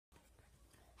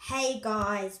Hey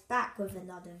guys, back with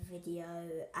another video,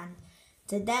 and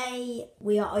today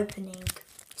we are opening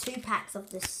 2 packs of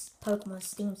this Pokemon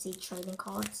Steam Siege trading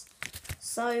cards.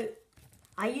 So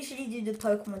I usually do the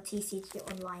Pokemon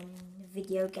TCG online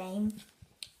video game,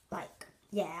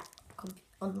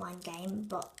 online game,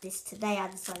 but today I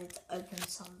decided to open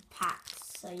some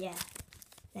packs. So yeah,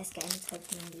 let's get into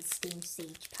opening these Steam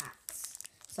Siege packs.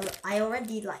 So I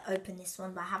already opened this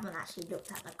one, but I haven't actually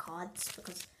looked at the cards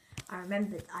because I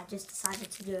remembered I just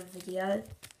decided to do a video.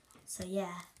 So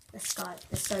yeah, let's go.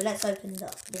 So let's open the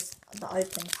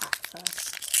open pack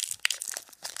first.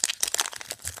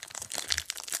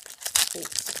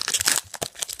 Oops.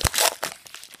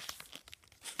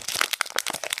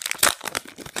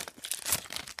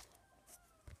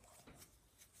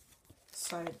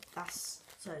 So that's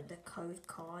the code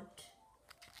card,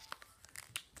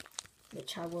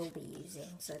 which I will be using.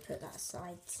 So put that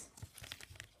aside.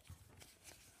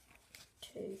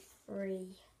 2,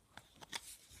 3.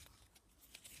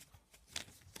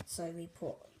 So we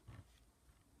put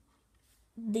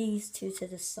these 2 to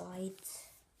the side.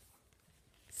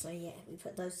 So yeah, we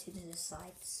put those 2 to the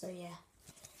side. So yeah,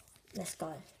 let's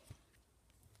go.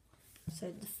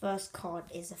 So the first card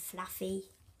is a Fluffy.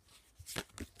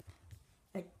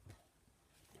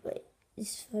 Wait,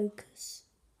 this focus.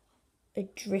 A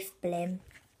Drifblim.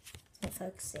 It's not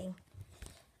focusing.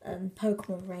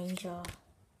 Pokemon Ranger.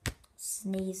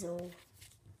 Sneasel,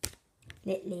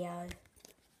 Litleo,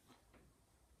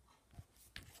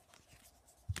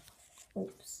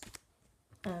 what's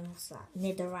that?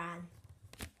 Nidoran,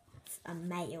 a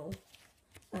male,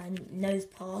 Nose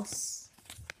Pass,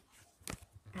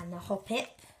 and a Hoppip.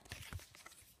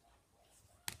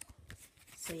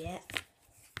 So yeah,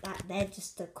 they're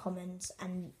just the commons,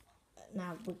 and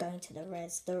now we're going to the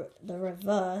res. The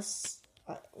reverse,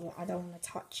 I don't want to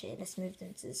touch it. Let's move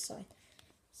them to the side.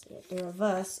 So yeah, the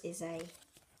reverse is a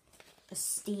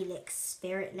Steelix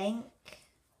Spirit Link,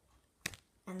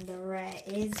 and the rare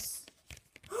is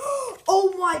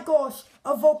oh my gosh,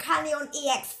 a Volcanion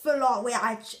EX Full Art, which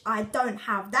I don't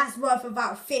have. That's worth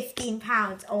about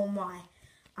 £15. Oh my,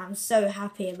 I'm so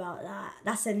happy about that.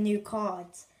 That's a new card.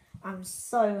 I'm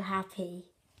so happy.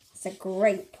 It's a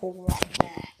great pull right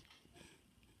there.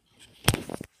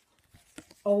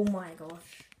 Oh my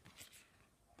gosh.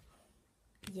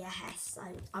 Yes,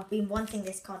 I've been wanting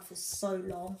this card for so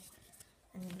long,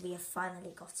 and we have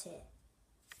finally got it.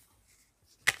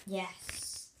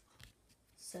 Yes.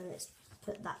 So let's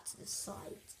put that to the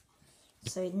side.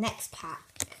 So next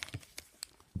pack.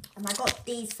 And I got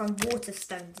these from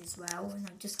Waterstones as well, and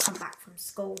I've just come back from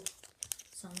school.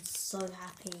 So I'm so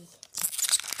happy.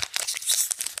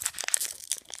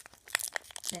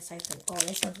 Let's open, oh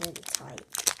this one's really tight.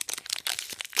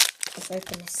 Let's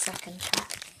open this second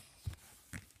pack.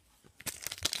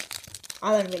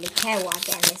 I don't really care what I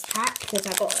get in this pack because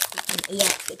I got an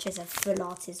EX, which is a full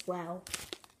art as well.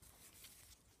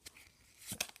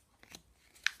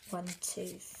 1,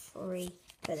 2, 3.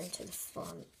 Put them to the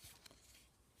front.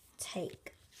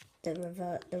 Take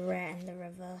the rare and the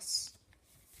reverse.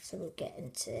 So we'll get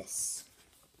into this.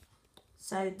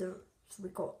 So we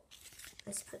got.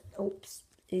 Let's put. Oops.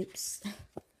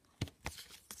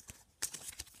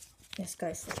 Let's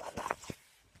go for it like that.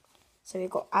 So we've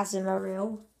got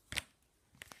Azumarill.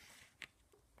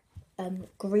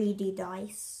 Greedy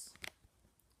Dice,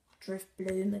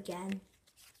 Drifblim again,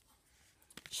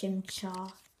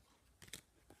 Chimchar,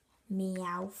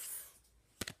 Meowth,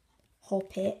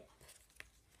 Hoppip,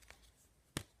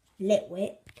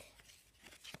 Litwick,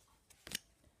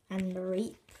 and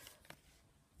Reap.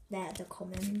 They're the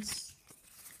commons.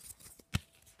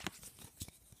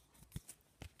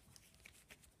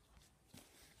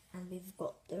 And we've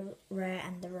got the rare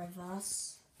and the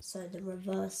reverse. So the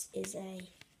reverse is a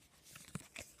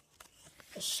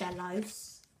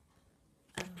Shellos,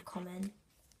 common,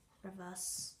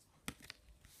 reverse,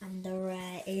 and the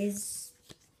rare is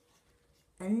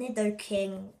a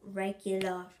Nidoking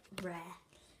regular rare,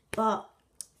 but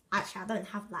actually I don't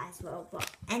have that as well.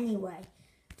 But anyway,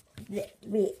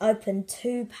 we opened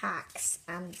 2 packs,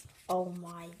 and oh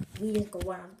my, we just got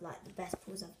one of the best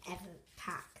pulls I've ever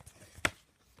packed.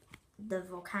 The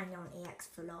Volcanion EX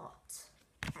Full Art,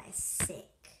 that is sick.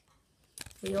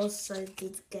 We also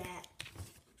did get,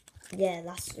 yeah,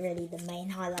 that's really the main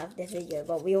highlight of this video.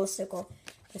 But we also got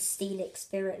the Steelix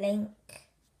Spirit Link.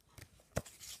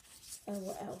 Oh,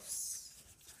 what else?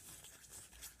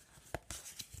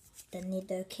 The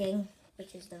Nidoking,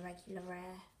 which is the regular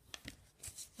rare.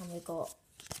 And we got,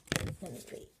 let me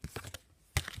read,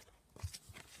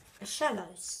 a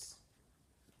Shellos.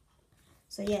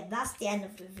 So yeah, that's the end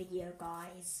of the video,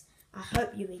 guys. I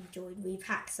hope you enjoyed. We've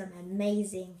hacked some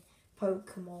amazing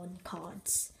Pokemon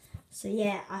cards. So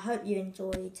yeah, I hope you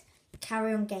enjoyed.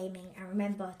 Carry on gaming, and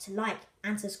remember to like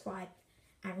and subscribe.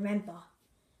 And remember,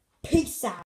 peace out.